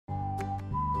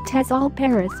TESOL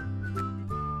Paris.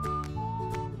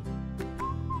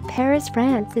 Paris,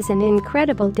 France is an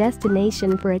incredible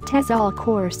destination for a TESOL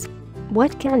course.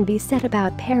 What can be said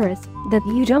about Paris that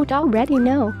you don't already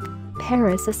know?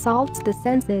 Paris assaults the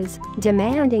senses,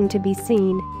 demanding to be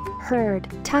seen, heard,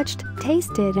 touched,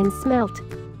 tasted and smelt.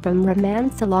 From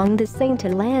romance along the Seine to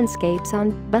landscapes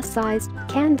on bus-sized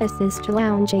canvases to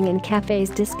lounging in cafes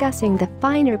discussing the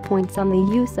finer points on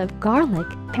the use of garlic,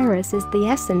 Paris is the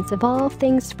essence of all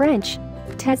things French.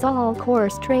 TESOL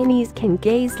course trainees can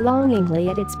gaze longingly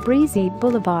at its breezy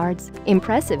boulevards,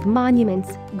 impressive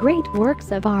monuments, great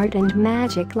works of art and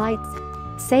magic lights.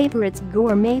 Savor its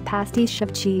gourmet pastiche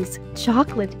of cheese,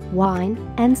 chocolate, wine,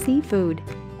 and seafood.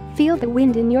 Feel the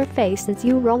wind in your face as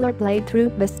you rollerblade through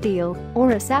Bastille,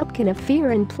 or a soupçon of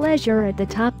fear and pleasure at the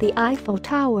top the Eiffel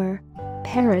Tower.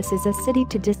 Paris is a city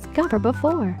to discover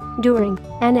before, during,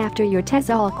 and after your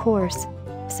TESOL course.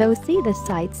 So see the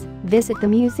sights, visit the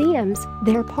museums,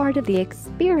 they're part of the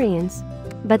experience.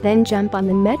 But then jump on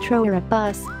the metro or a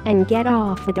bus and get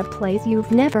off at a place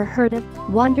you've never heard of.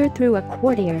 Wander through a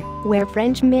quartier where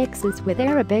French mixes with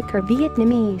Arabic or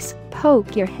Vietnamese.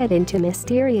 Poke your head into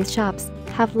mysterious shops,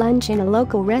 have lunch in a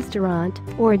local restaurant,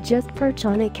 or just perch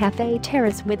on a cafe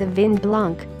terrace with a vin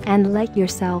blanc and let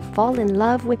yourself fall in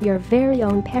love with your very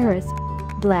own Paris.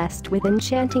 Blessed with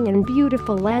enchanting and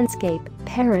beautiful landscape,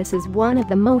 Paris is one of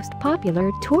the most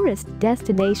popular tourist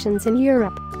destinations in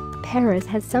Europe. Paris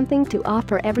has something to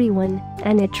offer everyone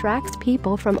and attracts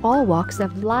people from all walks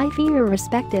of life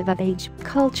irrespective of age,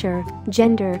 culture,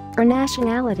 gender, or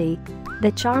nationality.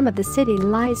 The charm of the city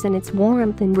lies in its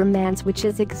warmth and romance, which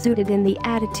is exuded in the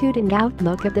attitude and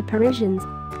outlook of the Parisians.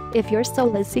 If your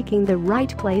soul is seeking the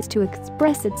right place to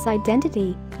express its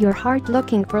identity, your heart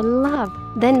looking for love,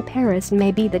 then Paris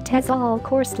may be the TESOL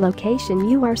course location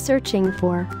you are searching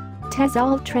for.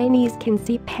 TESOL trainees can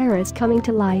see Paris coming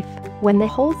to life when the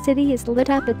whole city is lit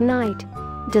up at night.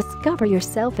 Discover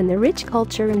yourself in the rich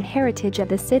culture and heritage of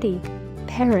the city.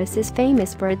 Paris is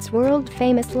famous for its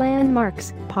world-famous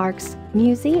landmarks, parks,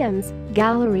 museums,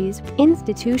 galleries,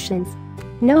 institutions.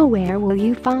 Nowhere will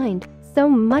you find so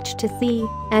much to see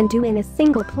and do in a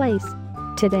single place.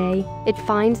 Today, it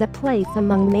finds a place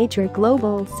among major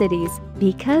global cities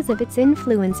because of its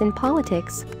influence in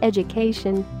politics,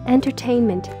 education,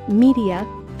 entertainment, media,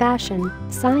 fashion,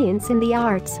 science and the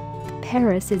arts.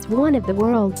 Paris is one of the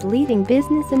world's leading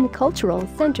business and cultural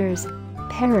centers.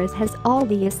 Paris has all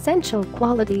the essential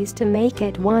qualities to make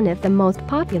it one of the most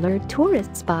popular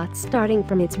tourist spots, starting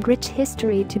from its rich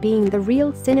history to being the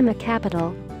real cinema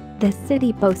capital. The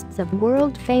city boasts of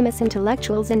world-famous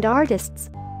intellectuals and artists.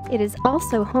 It is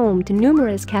also home to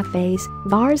numerous cafes,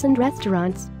 bars and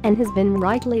restaurants, and has been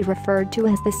rightly referred to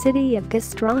as the city of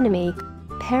gastronomy.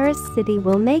 Paris City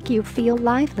will make you feel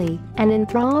lively and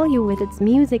enthrall you with its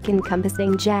music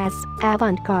encompassing jazz,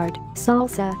 avant-garde,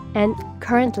 salsa, and,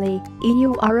 currently,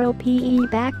 Europe's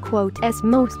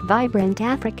most vibrant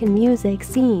African music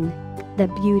scene. The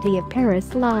beauty of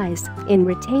Paris lies in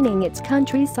retaining its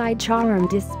countryside charm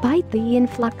despite the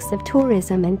influx of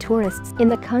tourism and tourists in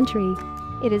the country.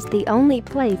 It is the only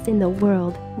place in the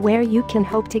world where you can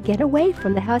hope to get away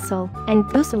from the hustle and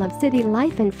bustle of city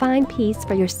life and find peace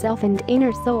for yourself and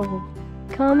inner soul.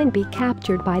 Come and be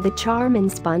captured by the charm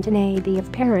and spontaneity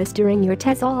of Paris during your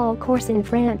TESOL course in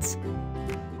France.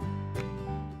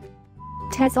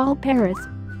 TESOL Paris.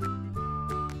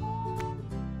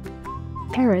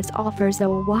 Paris offers a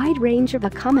wide range of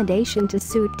accommodation to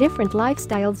suit different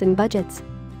lifestyles and budgets.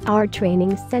 Our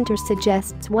training center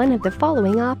suggests one of the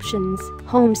following options: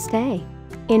 homestay.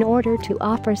 In order to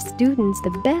offer students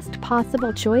the best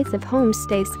possible choice of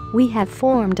homestays, we have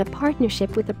formed a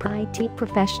partnership with a IT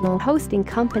professional hosting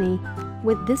company.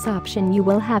 With this option, you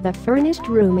will have a furnished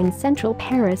room in central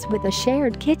Paris with a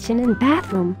shared kitchen and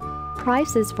bathroom.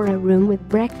 Prices for a room with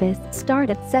breakfast start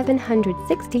at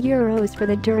 €760 for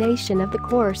the duration of the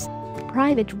course.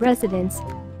 Private residence.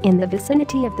 In the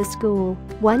vicinity of the school,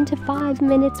 1 to 5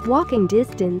 minutes walking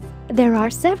distance, there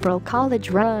are several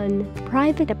college-run,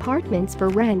 private apartments for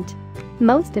rent.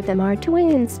 Most of them are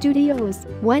twin studios,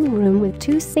 one room with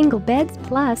 2 single beds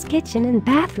plus kitchen and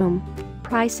bathroom.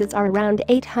 Prices are around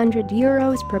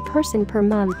 €800 per person per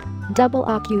month, double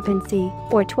occupancy,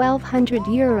 or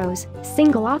 €1,200,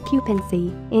 single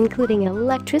occupancy, including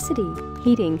electricity,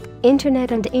 heating,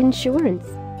 internet and insurance.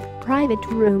 Private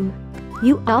room.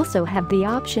 You also have the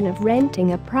option of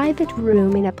renting a private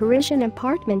room in a Parisian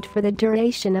apartment for the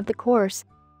duration of the course.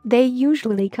 They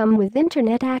usually come with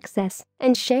internet access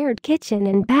and shared kitchen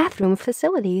and bathroom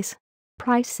facilities.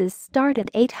 Prices start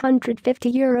at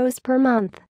 €850 per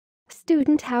month.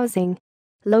 Student housing.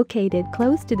 Located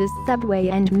close to the subway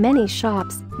and many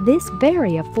shops, this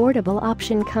very affordable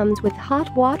option comes with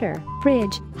hot water,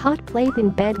 fridge, hot plate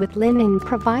and bed with linen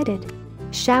provided.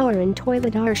 Shower and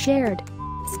toilet are shared.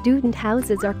 Student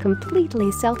houses are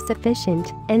completely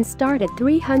self-sufficient and start at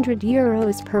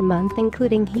 €300 per month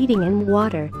including heating and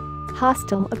water.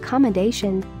 Hostel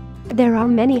accommodation. There are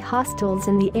many hostels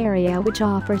in the area which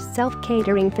offer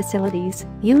self-catering facilities,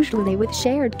 usually with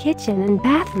shared kitchen and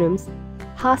bathrooms.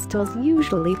 Hostels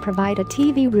usually provide a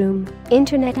TV room,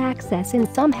 internet access and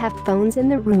some have phones in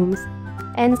the rooms.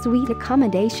 En-suite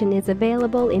accommodation is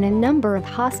available in a number of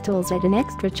hostels at an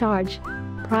extra charge.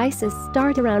 Prices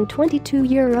start around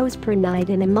 €22 per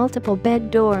night in a multiple-bed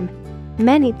dorm.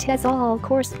 Many TESOL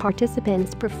course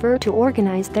participants prefer to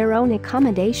organize their own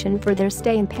accommodation for their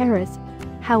stay in Paris.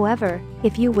 However,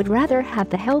 if you would rather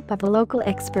have the help of a local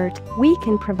expert, we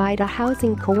can provide a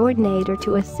housing coordinator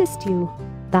to assist you.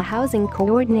 The housing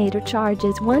coordinator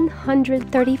charges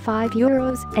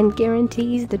 €135 and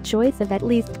guarantees the choice of at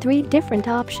least 3 different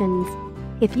options.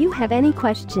 If you have any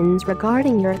questions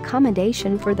regarding your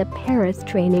accommodation for the Paris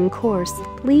training course,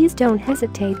 please don't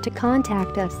hesitate to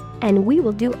contact us, and we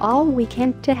will do all we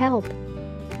can to help.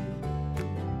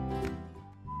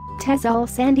 TESOL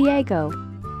San Diego.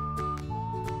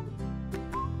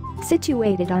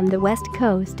 Situated on the west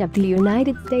coast of the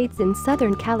United States in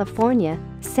Southern California,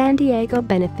 San Diego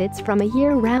benefits from a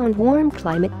year-round warm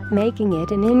climate, making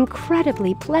it an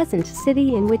incredibly pleasant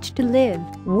city in which to live,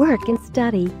 work and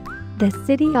study. The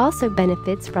city also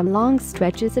benefits from long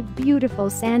stretches of beautiful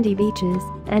sandy beaches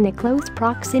and a close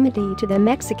proximity to the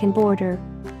Mexican border.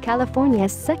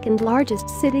 California's second-largest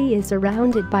city is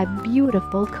surrounded by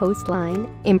beautiful coastline,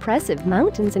 impressive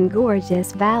mountains and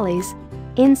gorgeous valleys.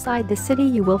 Inside the city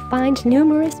you will find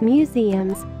numerous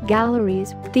museums,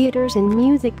 galleries, theaters and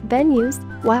music venues,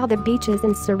 while the beaches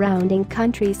and surrounding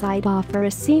countryside offer a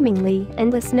seemingly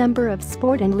endless number of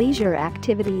sport and leisure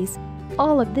activities.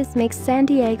 All of this makes San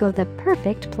Diego the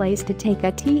perfect place to take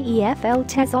a TEFL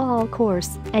TESOL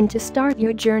course and to start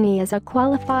your journey as a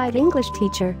qualified English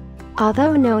teacher.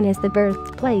 Although known as the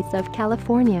birthplace of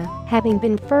California, having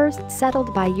been first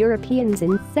settled by Europeans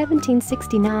in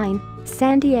 1769,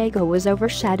 San Diego was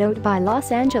overshadowed by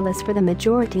Los Angeles for the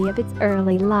majority of its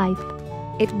early life.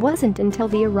 It wasn't until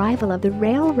the arrival of the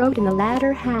railroad in the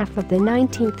latter half of the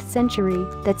 19th century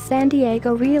that San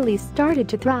Diego really started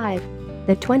to thrive.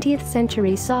 The 20th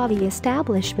century saw the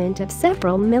establishment of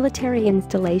several military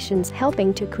installations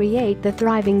helping to create the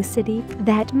thriving city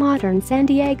that modern San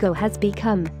Diego has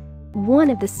become. One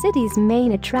of the city's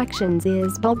main attractions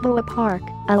is Balboa Park,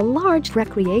 a large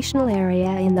recreational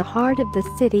area in the heart of the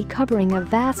city covering a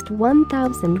vast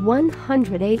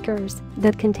 1,100 acres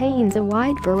that contains a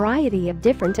wide variety of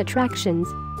different attractions.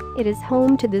 It is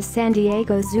home to the San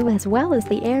Diego Zoo as well as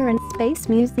the Air and Space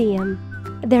Museum.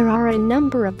 There are a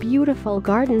number of beautiful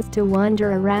gardens to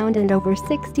wander around and over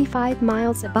 65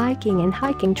 miles of biking and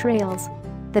hiking trails.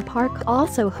 The park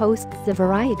also hosts a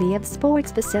variety of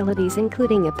sports facilities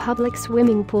including a public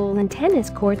swimming pool and tennis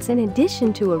courts in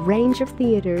addition to a range of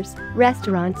theaters,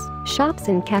 restaurants, shops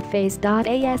and cafes.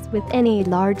 As with any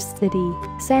large city,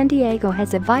 San Diego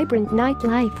has a vibrant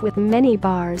nightlife with many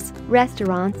bars,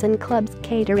 restaurants and clubs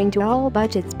catering to all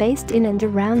budgets based in and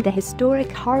around the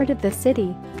historic heart of the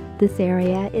city. This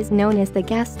area is known as the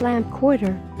Gaslamp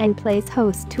Quarter and plays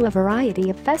host to a variety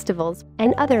of festivals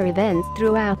and other events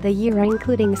throughout the year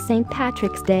including St.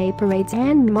 Patrick's Day parades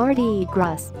and Mardi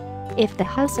Gras. If the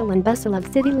hustle and bustle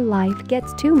of city life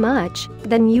gets too much,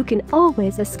 then you can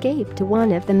always escape to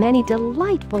one of the many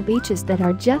delightful beaches that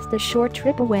are just a short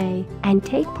trip away and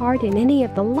take part in any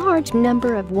of the large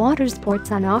number of water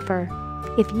sports on offer.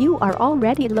 If you are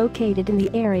already located in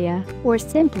the area or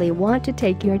simply want to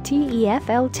take your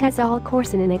TEFL TESOL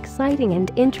course in an exciting and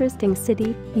interesting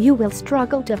city, you will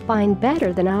struggle to find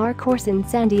better than our course in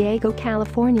San Diego,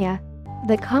 California.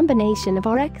 The combination of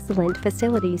our excellent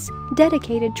facilities,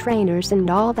 dedicated trainers and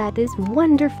all that this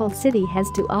wonderful city has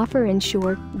to offer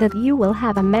ensure that you will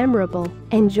have a memorable,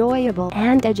 enjoyable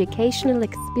and educational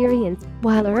experience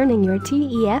while earning your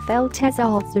TEFL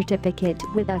TESOL certificate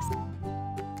with us.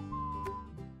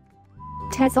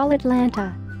 TESOL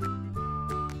Atlanta.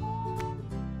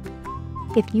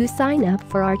 If you sign up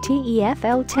for our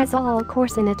TEFL TESOL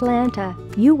course in Atlanta,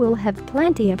 you will have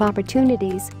plenty of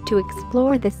opportunities to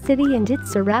explore the city and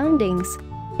its surroundings.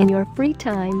 In your free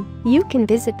time, you can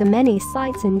visit the many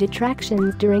sites and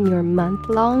attractions during your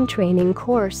month-long training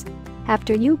course.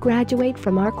 After you graduate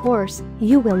from our course,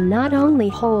 you will not only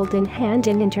hold in hand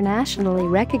an internationally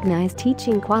recognized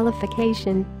teaching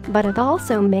qualification, but have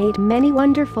also made many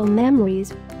wonderful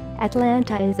memories.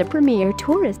 Atlanta is a premier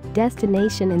tourist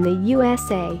destination in the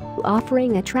USA,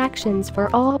 offering attractions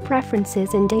for all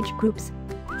preferences and age groups.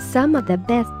 Some of the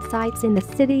best sites in the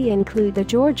city include the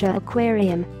Georgia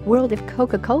Aquarium, World of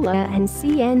Coca-Cola and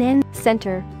CNN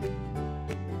Center.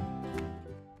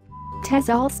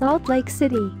 TESOL Salt Lake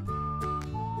City.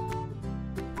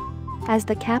 As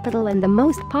the capital and the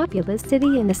most populous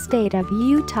city in the state of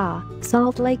Utah,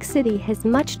 Salt Lake City has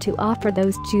much to offer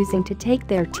those choosing to take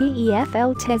their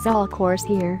TEFL TESOL course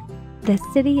here. The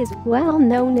city is well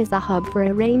known as a hub for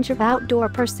a range of outdoor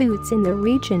pursuits in the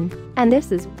region, and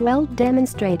this is well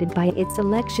demonstrated by its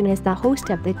selection as the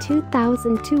host of the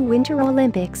 2002 Winter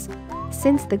Olympics.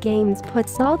 Since the Games put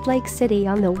Salt Lake City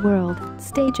on the world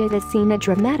stage, it has seen a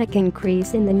dramatic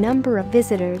increase in the number of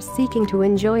visitors seeking to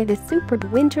enjoy the superb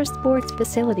winter sports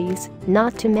facilities,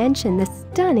 not to mention the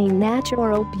stunning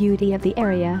natural beauty of the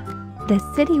area. The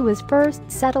city was first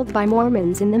settled by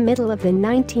Mormons in the middle of the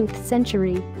 19th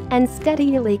century and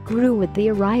steadily grew with the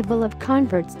arrival of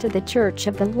converts to the Church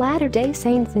of the Latter-day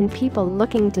Saints and people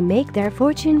looking to make their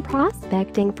fortune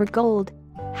prospecting for gold.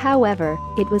 However,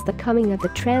 it was the coming of the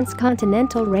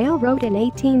Transcontinental Railroad in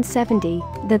 1870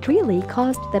 that really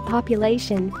caused the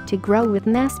population to grow, with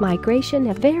mass migration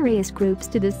of various groups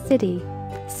to the city.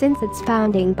 Since its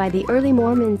founding by the early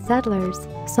Mormon settlers,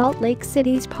 Salt Lake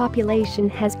City's population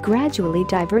has gradually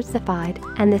diversified,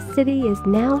 and the city is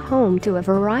now home to a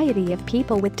variety of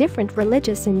people with different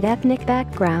religious and ethnic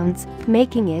backgrounds,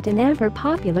 making it an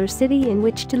ever-popular city in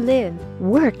which to live,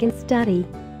 work and study.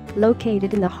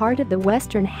 Located in the heart of the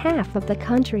western half of the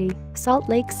country, Salt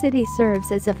Lake City serves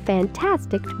as a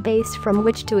fantastic base from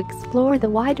which to explore the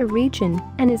wider region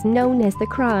and is known as the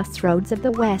Crossroads of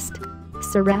the West.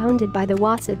 Surrounded by the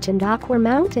Wasatch and Aqua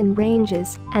mountain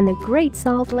ranges and the Great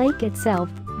Salt Lake itself,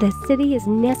 the city is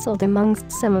nestled amongst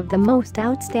some of the most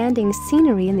outstanding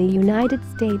scenery in the United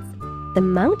States. The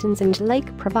mountains and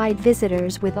lake provide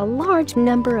visitors with a large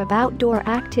number of outdoor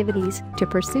activities to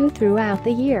pursue throughout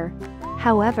the year.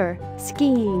 However,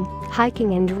 skiing,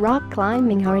 hiking and rock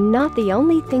climbing are not the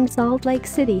only thing Salt Lake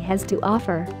City has to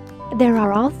offer. There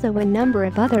are also a number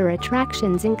of other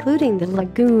attractions, including the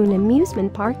Lagoon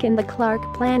Amusement Park and the Clark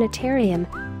Planetarium.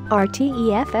 Our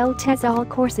TEFL TESOL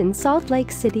course in Salt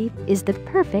Lake City is the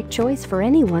perfect choice for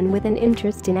anyone with an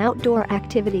interest in outdoor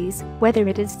activities, whether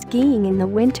it is skiing in the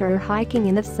winter or hiking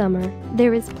in the summer.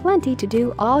 There is plenty to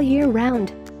do all year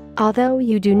round. Although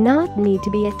you do not need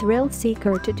to be a thrill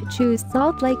seeker to choose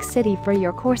Salt Lake City for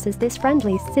your courses, this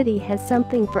friendly city has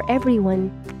something for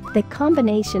everyone. The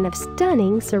combination of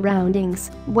stunning surroundings,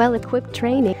 well-equipped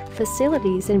training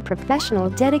facilities and professional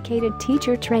dedicated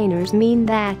teacher trainers mean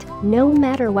that, no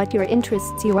matter what your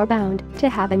interests, you are bound to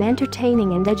have an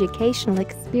entertaining and educational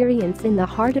experience in the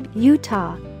heart of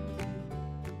Utah.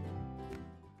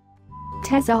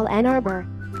 TESOL Ann Arbor.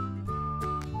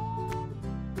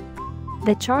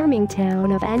 The charming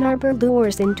town of Ann Arbor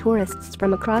lures in tourists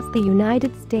from across the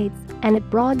United States and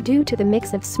abroad due to the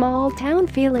mix of small-town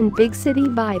feel and big city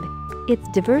vibe. Its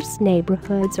diverse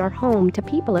neighborhoods are home to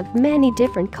people of many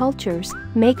different cultures,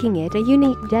 making it a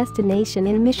unique destination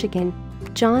in Michigan.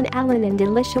 John Allen and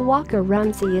Elisha Walker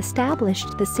Rumsey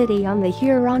established the city on the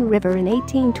Huron River in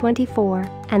 1824,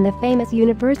 and the famous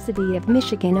University of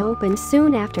Michigan opened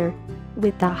soon after.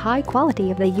 With the high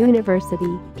quality of the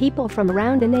university, people from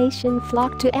around the nation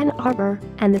flocked to Ann Arbor,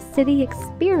 and the city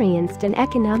experienced an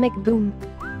economic boom.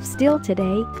 Still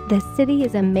today, the city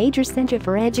is a major center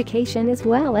for education as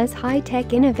well as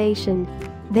high-tech innovation.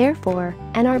 Therefore,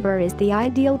 Ann Arbor is the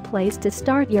ideal place to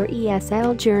start your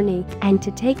ESL journey and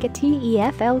to take a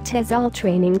TEFL TESOL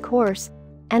training course.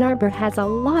 Ann Arbor has a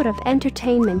lot of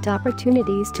entertainment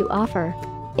opportunities to offer.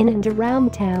 In and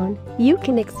around town, you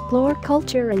can explore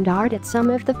culture and art at some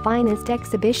of the finest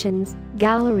exhibitions,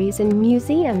 galleries and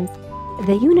museums.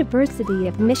 The University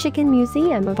of Michigan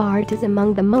Museum of Art is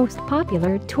among the most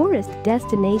popular tourist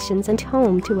destinations and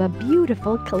home to a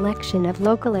beautiful collection of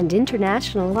local and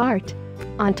international art.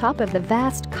 On top of the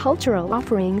vast cultural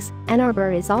offerings, Ann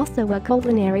Arbor is also a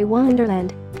culinary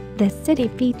wonderland. The city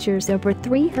features over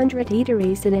 300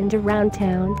 eateries in and around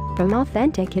town, from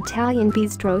authentic Italian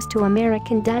bistros to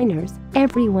American diners.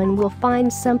 Everyone will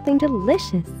find something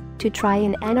delicious to try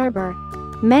in Ann Arbor.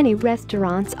 Many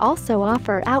restaurants also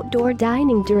offer outdoor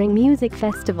dining during music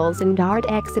festivals and art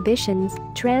exhibitions,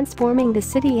 transforming the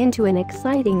city into an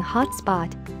exciting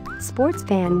hotspot. Sports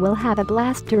fans will have a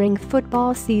blast during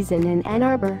football season in Ann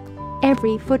Arbor.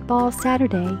 Every football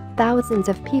Saturday, thousands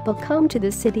of people come to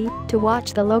the city to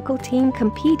watch the local team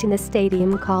compete in a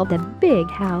stadium called the Big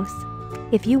House.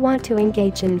 If you want to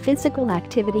engage in physical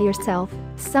activity yourself,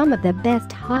 some of the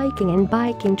best hiking and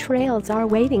biking trails are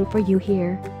waiting for you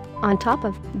here. On top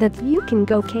of that, you can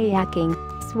go kayaking,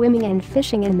 swimming and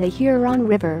fishing in the Huron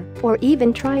River, or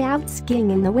even try out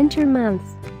skiing in the winter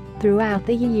months. Throughout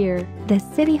the year, the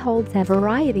city holds a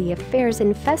variety of fairs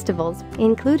and festivals,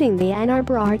 including the Ann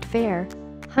Arbor Art Fair.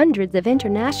 Hundreds of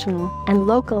international and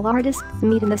local artists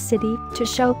meet in the city to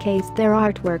showcase their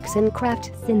artworks and crafts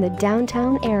in the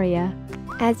downtown area.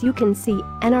 As you can see,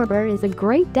 Ann Arbor is a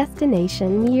great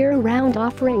destination year-round,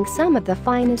 offering some of the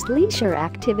finest leisure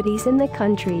activities in the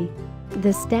country.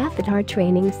 The staff at our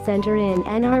training center in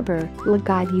Ann Arbor will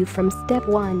guide you from step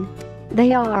 1.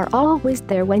 They are always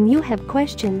there when you have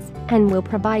questions and will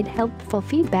provide helpful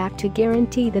feedback to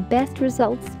guarantee the best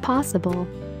results possible.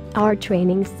 Our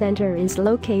training center is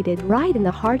located right in the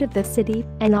heart of the city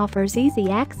and offers easy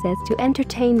access to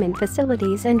entertainment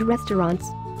facilities and restaurants.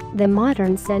 The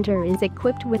modern center is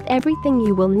equipped with everything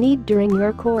you will need during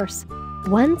your course.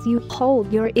 Once you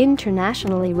hold your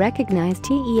internationally recognized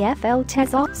TEFL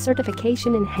TESOL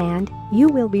certification in hand, you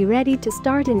will be ready to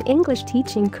start an English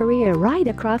teaching career right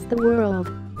across the world.